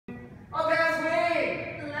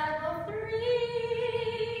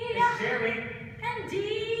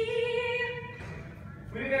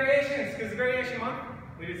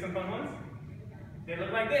We did some fun ones. They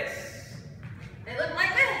look like this. They look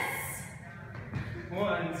like this.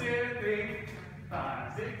 1, 2, 3,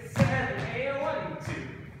 5, 6, 7, 8, 1, 2.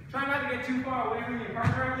 Try not to get too far away from your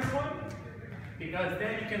partner on this one, because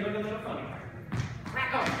then you can look a little funny.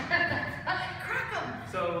 Crack them. Crack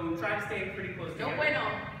them. So try to stay pretty close together. Don't wait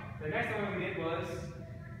on. The next one we did was,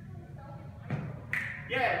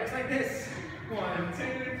 yeah, it looks like this. 1,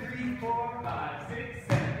 2, 3, 4, 5, 6,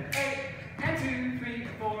 7, 8, and 2, 3,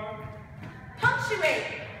 4. Punctuate.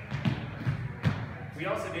 We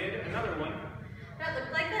also did another one. That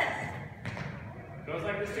looked like this. Goes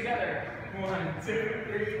like this together. 1, 2,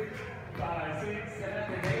 3, 5, 6,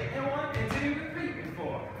 7, 8, and 1, and 2, 3, and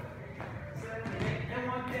 4. 7, 8, and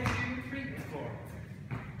 1, and 2, 3, and 4.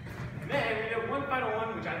 And then we did one final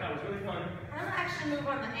one, which I thought was really fun. I don't actually move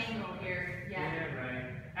on the angle here. Yeah, right.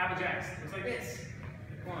 Apple Jacks. Looks like this.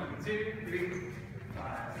 1, 2, 3,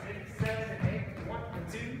 5, 6, 7, 8, 1, and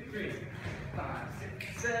 2, 3. 5,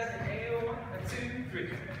 6, 7, 8, 1, and 2, 3.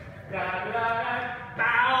 Da da da da.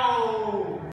 Bow!